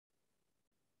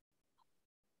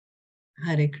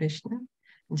Hare Krishna.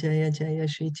 Jaya Jaya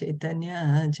Shri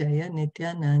Chaitanya, Jaya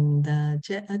Nityananda,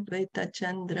 Jaya Advaita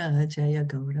Chandra, Jaya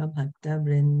Gaura Bhakta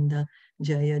Vrinda,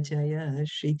 Jaya Jaya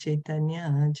Shri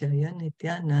Chaitanya, Jaya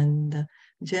Nityananda,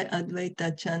 Jaya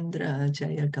Advaita Chandra,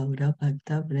 Jaya Gaura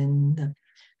Bhakta Vrinda,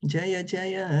 Jaya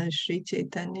Jaya Shri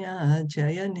Chaitanya,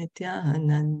 Jaya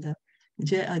Nityananda,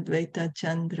 Jaya Advaita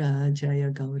Chandra,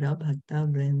 Jaya Gaura Bhakta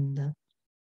Vrinda.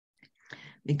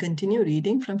 We continue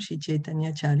reading from Sri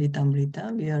Caitanya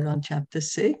Caritamrita. We are on chapter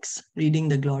 6, reading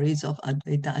the glories of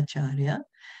Advaita Acharya.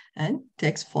 And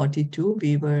text 42,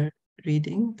 we were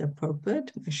reading the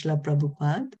purport, Srila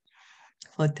Prabhupada.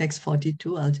 For text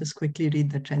 42, I'll just quickly read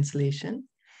the translation.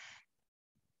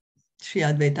 Sri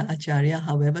Advaita Acharya,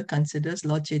 however, considers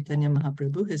Lord Chaitanya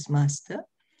Mahaprabhu his master,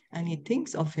 and he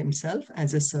thinks of himself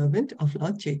as a servant of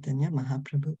Lord Chaitanya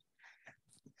Mahaprabhu.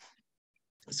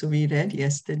 So we read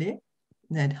yesterday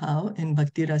that how in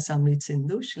Bhakti Rasamrit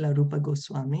Sindhu, Srila Rupa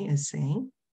Goswami is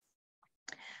saying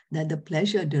that the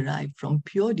pleasure derived from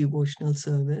pure devotional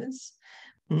service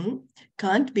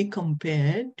can't be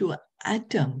compared to an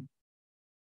atom.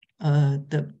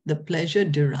 The pleasure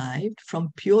derived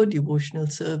from pure devotional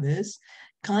service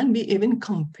can't be even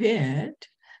compared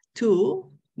to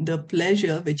the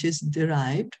pleasure which is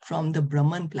derived from the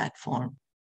Brahman platform.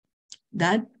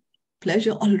 That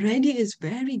pleasure already is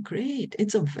very great.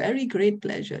 It's a very great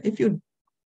pleasure. If you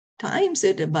times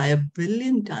it by 1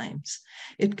 billion times,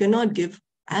 it cannot give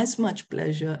as much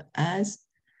pleasure as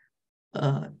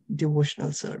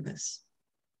devotional service.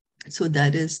 So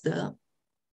that is the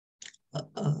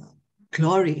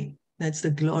glory. That's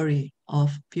the glory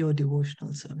of pure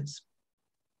devotional service.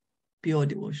 Pure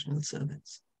devotional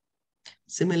service.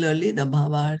 Similarly, the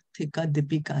Bhavarthika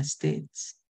Dipika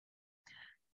states,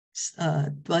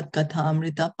 Tvat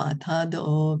Caithamrita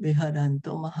Pathado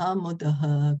Viharanto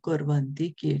Mahamudaha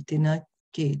Kurvanti Kirtina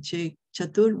Keche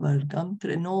Chaturvargam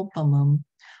Trinopamam.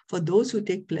 For those who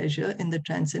take pleasure in the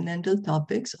transcendental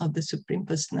topics of the Supreme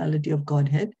Personality of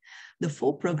Godhead, the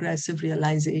four progressive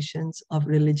realizations of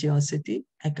religiosity,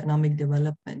 economic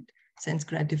development, sense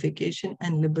gratification,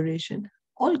 and liberation,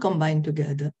 all combined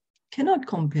together, cannot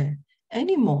compare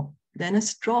any more than a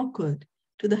straw could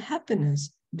to the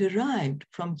happiness derived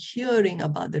from hearing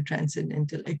about the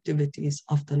transcendental activities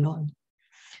of the Lord.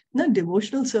 Now,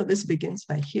 devotional service begins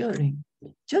by hearing.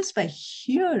 Just by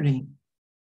hearing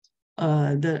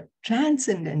the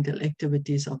transcendental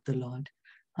activities of the Lord.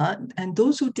 And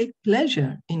those who take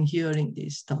pleasure in hearing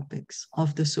these topics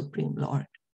of the Supreme Lord.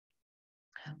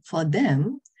 For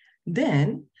them,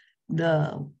 then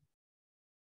they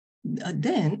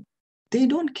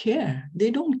don't care.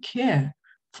 They don't care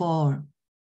for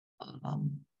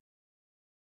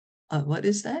what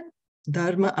is that?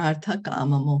 Dharma, Artha,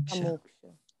 Kama, Moksha.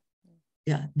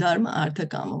 Yeah, Dharma, Artha,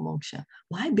 Kama, Moksha.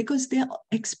 Why? Because they are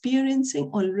experiencing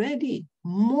already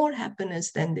more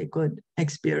happiness than they could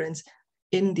experience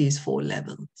in these four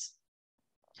levels.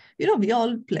 You know, we are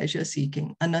all pleasure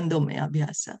seeking. Anandomaya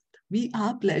Abhyasat. We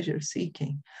are pleasure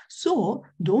seeking. So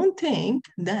don't think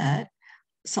that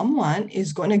someone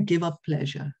is going to give up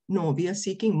pleasure. No, we are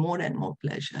seeking more and more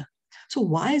pleasure. So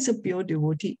why is a pure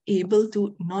devotee able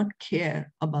to not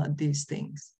care about these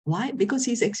things? Why? Because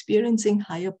he's experiencing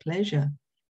higher pleasure.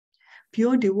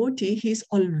 Pure devotee, he's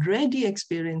already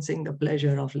experiencing the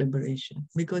pleasure of liberation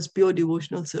because pure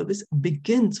devotional service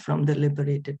begins from the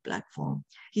liberated platform.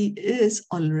 He is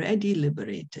already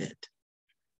liberated.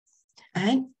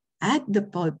 And at the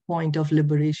point of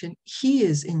liberation, he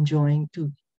is enjoying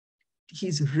too.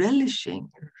 He's relishing,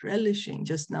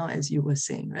 just now as you were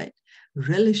saying, right?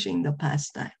 Relishing the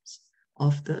pastimes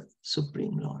of the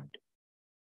Supreme Lord.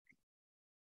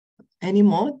 Any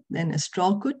more than a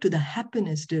straw could to the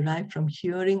happiness derived from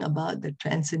hearing about the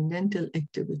transcendental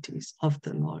activities of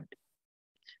the Lord.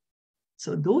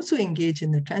 So those who engage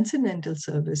in the transcendental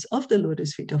service of the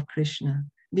lotus feet of Krishna,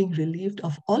 being relieved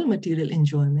of all material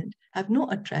enjoyment, have no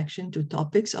attraction to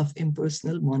topics of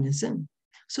impersonal monism.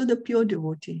 So the pure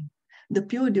devotee,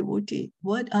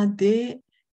 what are their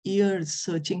ears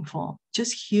searching for?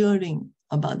 Just hearing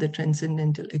about the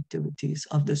transcendental activities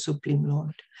of the Supreme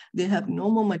Lord. They have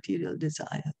no more material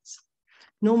desires.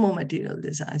 No more material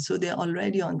desires. So they're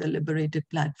already on the liberated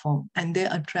platform. And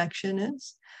their attraction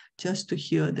is just to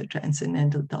hear the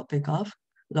transcendental topic of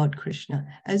Lord Krishna.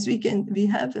 As we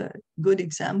have good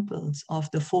examples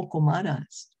of the four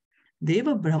Kumaras. They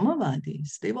were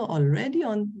Brahmavadis. They were already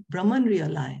on Brahman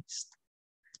realized.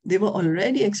 They were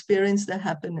already experienced the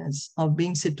happiness of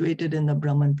being situated in the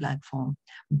Brahman platform.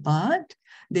 But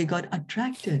they got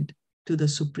attracted to the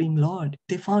Supreme Lord.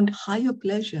 They found higher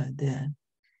pleasure there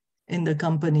in the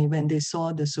company when they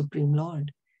saw the Supreme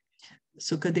Lord.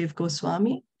 Sukadev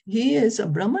Goswami, he is a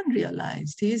Brahman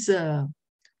realized. He's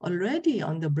already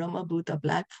on the Brahma Bhuta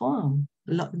platform,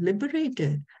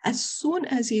 liberated. As soon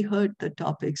as he heard the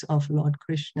topics of Lord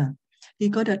Krishna, he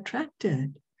got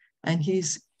attracted, and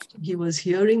he was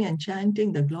hearing and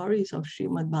chanting the glories of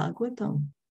Srimad Bhagavatam.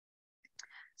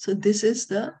 So this is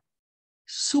the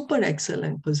super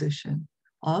excellent position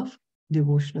of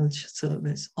devotional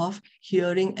service, of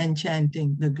hearing and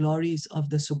chanting the glories of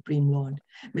the Supreme Lord,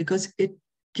 because it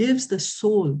gives the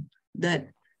soul that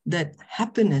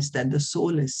happiness that the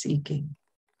soul is seeking.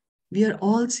 We are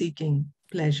all seeking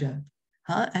pleasure.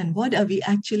 And what are we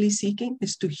actually seeking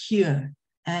is to hear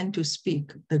and to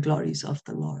speak the glories of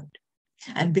the Lord.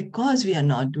 And because we are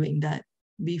not doing that,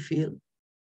 we feel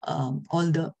all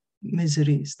the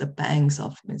miseries, the pangs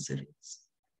of miseries.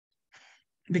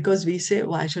 Because we say,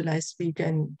 why should I speak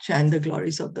and chant the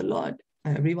glories of the Lord?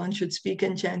 Everyone should speak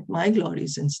and chant my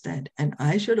glories instead. And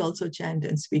I should also chant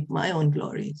and speak my own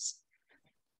glories.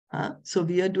 So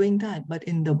we are doing that. But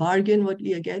in the bargain, what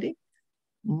we are getting?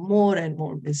 More and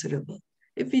more miserable.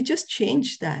 If we just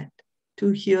change that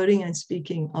to hearing and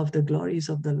speaking of the glories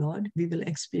of the Lord, we will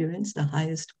experience the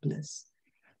highest bliss.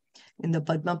 In the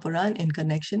Padma Puran, in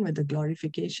connection with the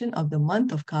glorification of the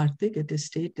month of Kartik, it is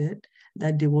stated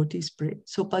that devotees pray.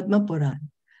 So Padma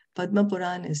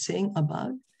Puran is saying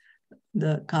about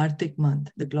the Kartik month,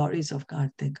 the glories of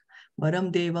Kartik.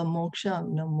 Varam Deva Moksha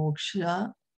na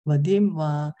Moksha Vadim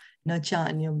va na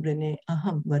Chanyam Brine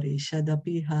Aham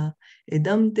Vareshadapiha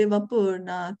Idam Teva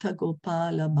Purnatha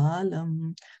Gopala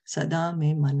Balam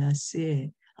Sadame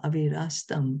Manasye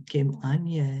Avirastam Kim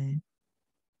Anye.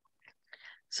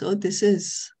 So this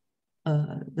is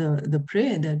the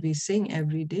prayer that we sing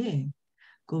every day.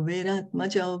 Kuverat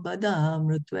Majao Bada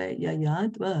Mrutve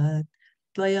Yayadvat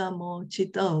Tvayamo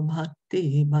Chitao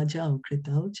Bhakti Bhajao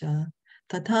Kritaucha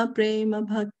Tatha Prema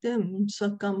Bhaktim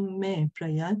Swakam Me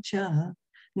Prayacha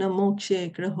Namokshe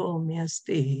Graho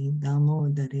Myasti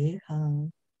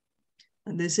Damodareha.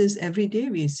 This is every day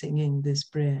we are singing this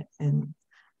prayer in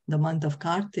the month of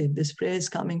Kartik. This prayer is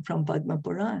coming from Padma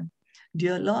Puran.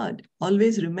 Dear Lord,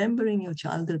 always remembering your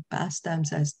childhood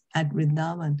pastimes as at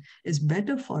Vrindavan is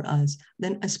better for us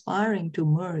than aspiring to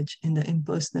merge in the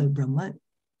impersonal Brahman.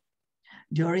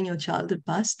 During your childhood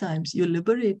pastimes, you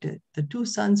liberated the two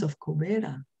sons of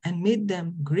Kuvera and made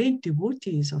them great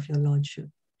devotees of your Lordship.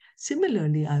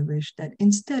 Similarly, I wish that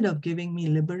instead of giving me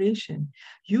liberation,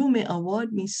 you may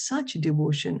award me such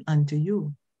devotion unto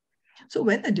you. So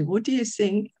when a devotee is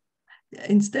saying,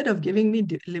 instead of giving me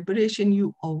liberation,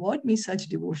 you award me such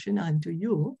devotion unto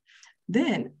you,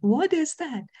 then what is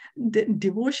that? The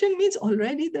devotion means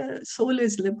already the soul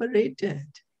is liberated.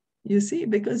 You see,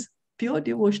 because pure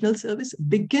devotional service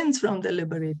begins from the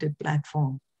liberated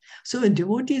platform. So a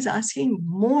devotee is asking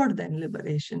more than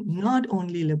liberation, not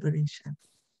only liberation,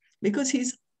 because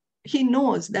he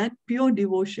knows that pure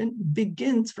devotion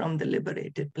begins from the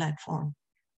liberated platform.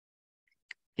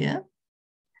 Yeah.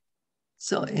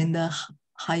 So in the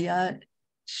Haya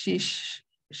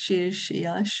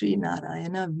Shirshya Sri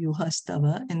Narayana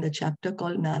Vyuhastava, in the chapter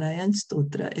called Narayan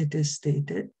Stotra, it is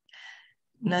stated,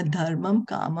 Na dharmam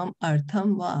kamam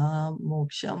artham va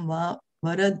moksham va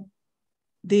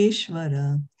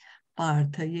varadeshvara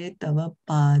parthaye tava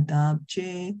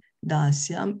padabje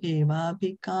dasyam eva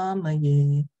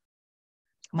bhikamaye.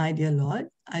 My dear Lord,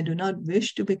 I do not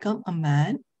wish to become a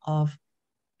man of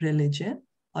religion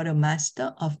or a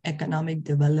master of economic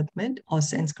development or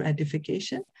sense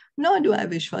gratification, nor do I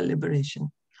wish for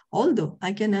liberation. Although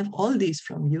I can have all these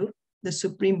from you, the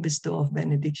supreme bestower of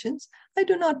benedictions, I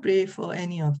do not pray for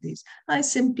any of these. I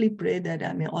simply pray that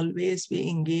I may always be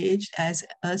engaged as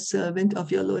a servant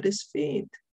of your lotus feet.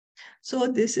 So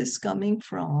this is coming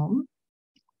from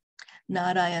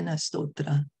Narayana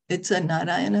Stotra. It's a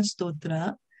Narayana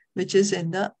Stotra, which is in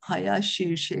the Haya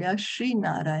Shirshaya Sri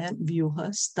Narayan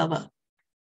Vyuha Stava.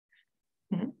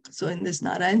 So in this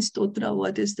Narayan Stotra,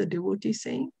 what is the devotee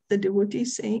saying? The devotee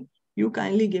is saying, you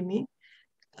kindly give me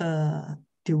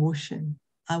devotion.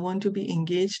 I want to be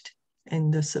engaged in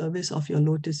the service of your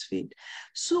lotus feet.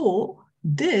 So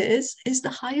this is the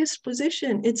highest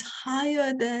position. It's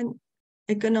higher than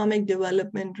economic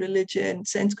development, religion,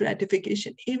 sense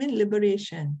gratification, even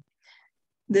liberation.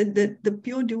 The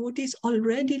pure devotee is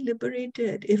already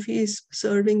liberated if he is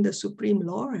serving the Supreme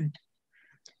Lord.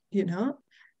 You know,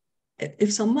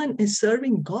 if someone is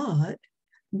serving God,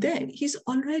 then he's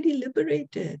already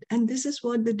liberated. And this is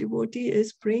what the devotee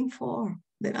is praying for.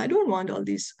 That I don't want all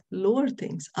these lower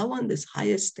things. I want this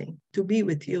highest thing, to be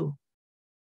with you.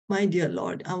 My dear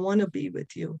Lord, I want to be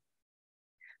with you.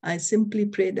 I simply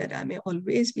pray that I may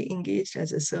always be engaged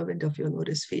as a servant of your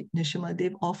lotus feet.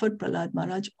 Nishamadev offered Prahlad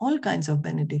Maharaj all kinds of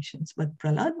benedictions, but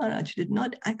Prahlad Maharaj did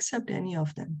not accept any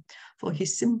of them, for he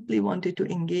simply wanted to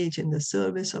engage in the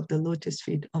service of the lotus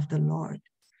feet of the Lord.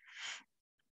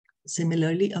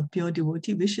 Similarly, a pure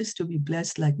devotee wishes to be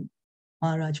blessed like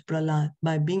Maharaj Prahlad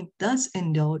by being thus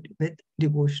endowed with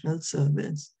devotional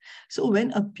service. So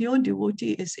when a pure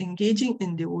devotee is engaging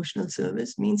in devotional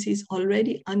service, means he's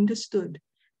already understood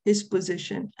his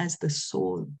position as the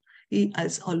soul. He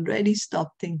has already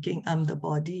stopped thinking, I'm the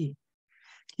body.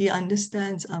 He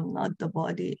understands I'm not the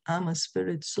body, I'm a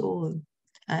spirit soul,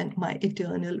 and my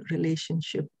eternal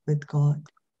relationship with God.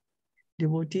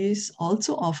 Devotees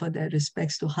also offer their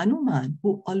respects to Hanuman,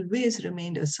 who always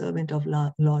remained a servant of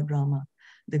Lord Rama.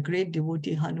 The great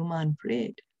devotee Hanuman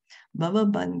prayed, Bhava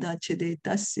bandha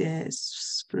chidetasya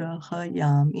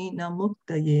sprahayami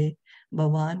namuktaye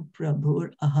bhavan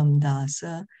prabhur aham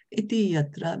dasa iti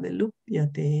yatra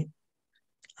vilupyate.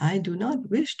 I do not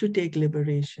wish to take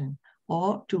liberation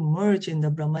or to merge in the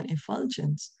Brahman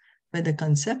effulgence, where the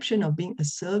conception of being a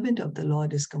servant of the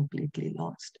Lord is completely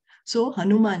lost. So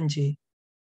Hanumanji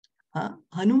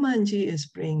is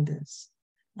praying this.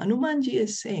 Hanumanji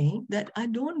is saying that I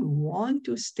don't want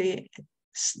to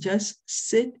just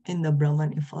sit in the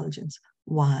Brahman effulgence.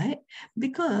 Why?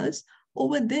 Because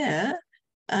over there,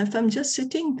 if I'm just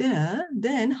sitting there,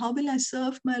 then how will I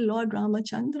serve my Lord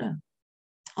Ramachandra?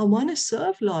 I want to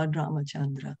serve Lord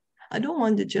Ramachandra. I don't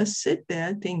want to just sit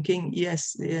there thinking,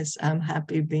 yes, I'm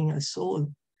happy being a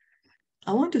soul.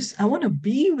 I want to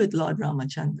be with Lord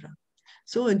Ramachandra.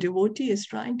 So a devotee is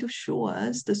trying to show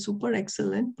us the super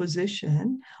excellent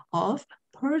position of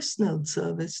personal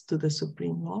service to the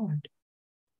Supreme Lord,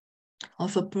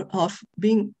 of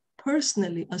being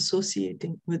personally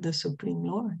associating with the Supreme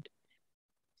Lord.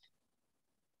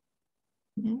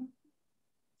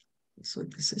 So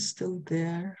this is still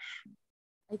there.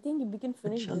 I think we can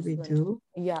finish what shall this we one. Do?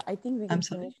 Yeah, I think we can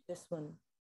finish this one.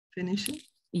 Finish it?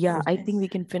 Yeah, okay. I think we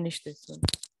can finish this one.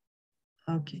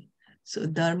 Okay. So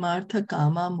dharmartha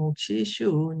kama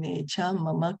moksheshu necha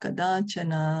mama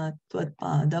kadachana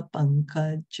tvatpada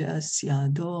pankaja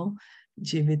syado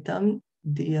jivitam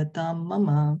diyatam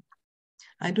mama.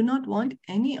 I do not want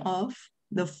any of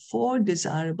the 4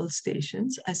 desirable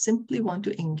stations. I simply want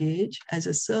to engage as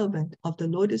a servant of the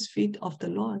lotus feet of the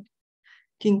Lord.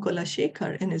 King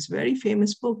Kulashekar, in his very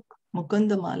famous book,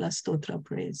 Mukundamala Stotra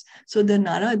prays. So the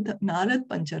Narad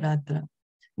Pancharatra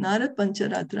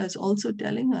is also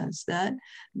telling us that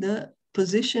the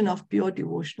position of pure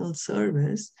devotional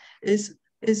service is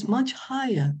much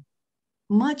higher,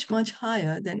 much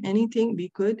higher than anything we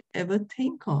could ever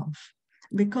think of.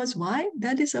 Because why?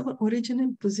 That is our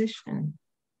original position.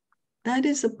 That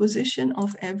is the position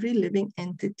of every living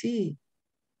entity.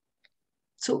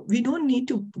 So we don't need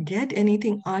to get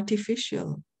anything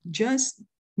artificial. Just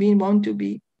we want to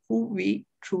be who we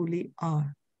truly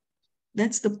are.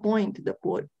 That's the point the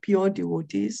pure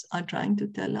devotees are trying to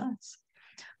tell us.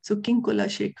 So King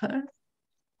Kulashekar,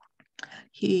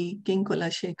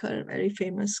 very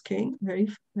famous king, very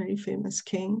famous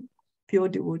king, pure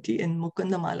devotee, in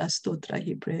Mukundamala Stotra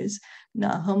he prays,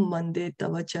 Naham mande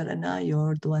tava charana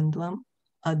yor dvandvam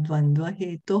advandva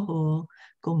hetoho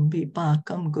kumbhi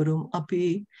pakam gurum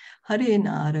api hare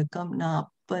narakam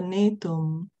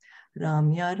napanetum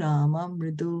ramya rama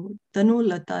mridu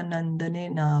tanulata nandane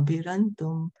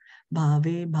nabhirantum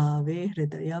bhave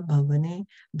hridaya bhavane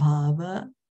bhava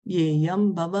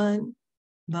yeyam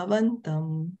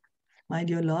bhavantam. My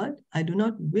dear Lord, I do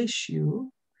not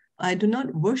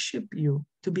worship you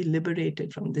to be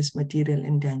liberated from this material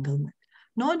entanglement,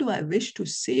 nor do I wish to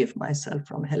save myself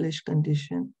from hellish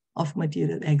condition of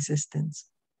material existence,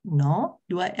 nor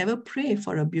do I ever pray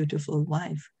for a beautiful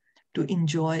wife to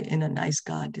enjoy in a nice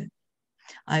garden.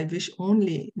 I wish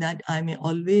only that I may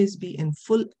always be in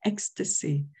full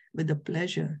ecstasy with the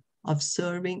pleasure of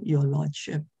serving your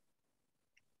Lordship.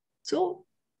 So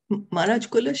Maharaj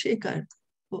Kulashekar,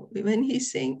 when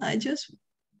he's saying, I just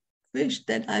wish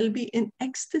that I'll be in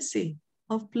ecstasy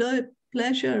of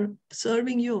pleasure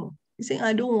serving you. He's saying,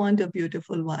 I don't want a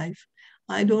beautiful wife.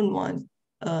 I don't want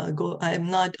I'm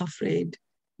not afraid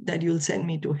that you'll send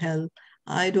me to hell.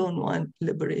 I don't want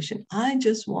liberation. I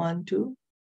just want to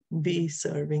be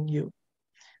serving you.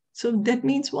 So that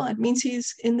means what? It means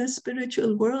he's in the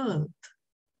spiritual world.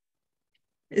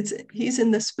 He's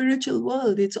in the spiritual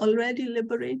world. It's already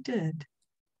liberated.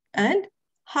 And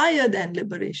higher than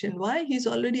liberation. Why? He's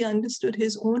already understood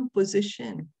his own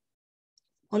position.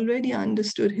 What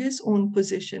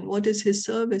is his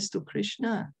service to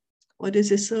Krishna? What is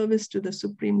his service to the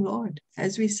Supreme Lord?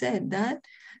 As we said, that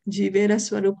Jivera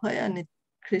Swarupaya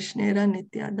Krishnera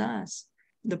Nityadas.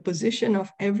 The position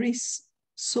of every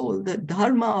soul, the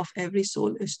dharma of every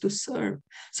soul is to serve.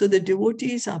 So the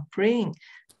devotees are praying,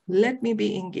 let me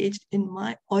be engaged in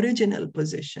my original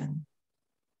position.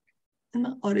 In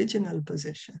my original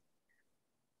position.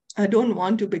 I don't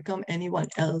want to become anyone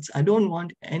else. I don't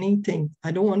want anything.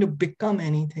 I don't want to become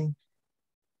anything.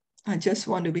 I just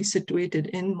want to be situated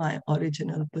in my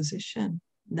original position.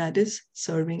 That is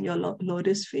serving your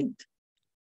lotus feet.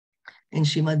 In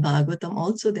Srimad Bhagavatam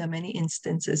also, there are many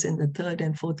instances in the 3rd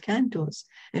and 4th cantos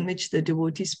in which the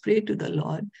devotees pray to the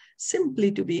Lord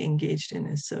simply to be engaged in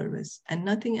his service and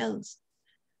nothing else.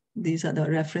 These are the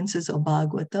references of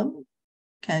Bhagavatam,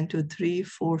 Canto 3,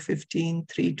 4:15,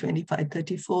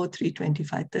 3:25-34,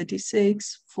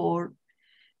 3:25-36, 4,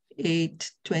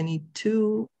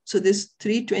 8:22. So this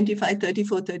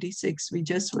 3:25, 36, we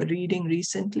just were reading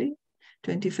recently,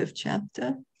 25th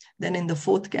chapter. Then in the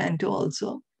 4th canto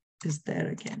also is there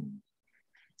again.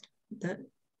 The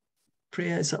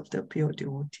prayers of the pure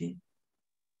devotee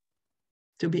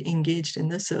to be engaged in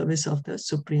the service of the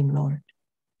Supreme Lord.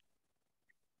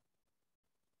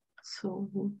 So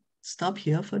stop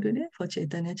here for today for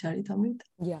Caitanya Caritamrita.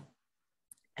 Yeah.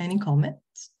 Any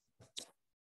comments?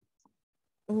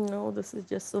 No, this is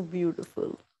just so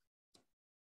beautiful.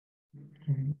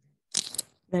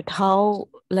 That how,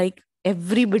 like,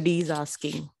 everybody is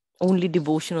asking only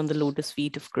devotion on the lotus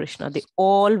feet of Krishna. They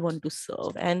all want to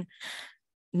serve, and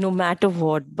no matter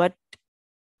what. But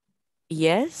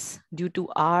yes, due to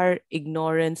our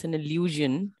ignorance and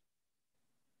illusion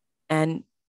and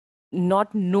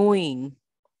not knowing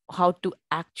how to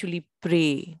actually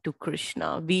pray to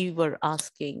Krishna, we were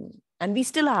asking, and we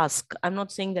still ask. I'm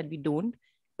not saying that we don't,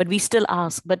 but we still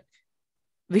ask. But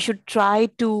we should try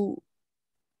to,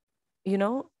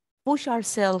 push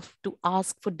ourselves to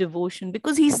ask for devotion,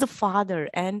 because he's the Father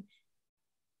and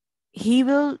he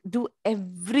will do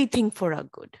everything for our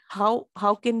good.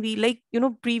 How can we,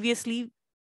 previously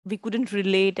we couldn't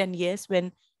relate, and yes,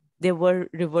 when there were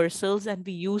reversals and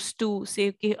we used to say,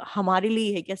 okay, hamare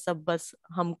liye hai kya sab bas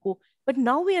humko. But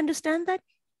now we understand that,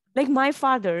 like my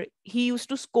father, he used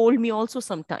to scold me also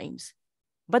sometimes,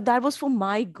 but that was for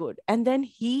my good. And then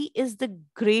he is the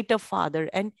greater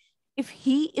Father, and if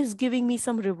he is giving me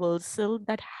some reversal,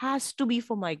 that has to be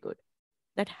for my good.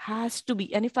 That has to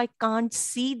be. And if I can't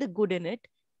see the good in it,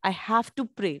 I have to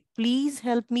pray, please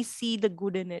help me see the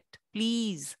good in it.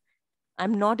 Please,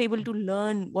 I'm not able to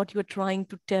learn what you're trying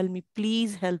to tell me.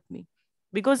 Please help me.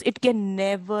 Because it can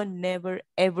never, never,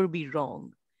 ever be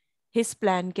wrong. His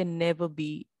plan can never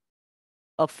be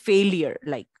a failure,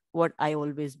 like what I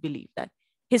always believe, that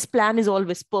his plan is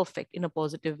always perfect in a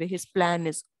positive way. His plan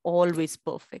is always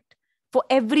perfect for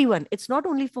everyone. It's not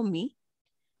only for me,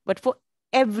 but for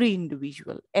every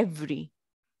individual, every.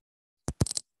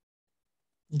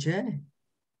 Jai.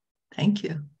 Thank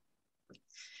you.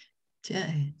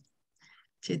 Jai.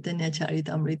 Caitanya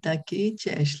Caritamrita ki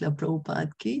jai, Shilpa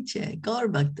Prabhupada ki jai, Gaur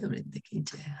Bhakta Vrinda ki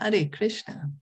jai. Hare Krishna.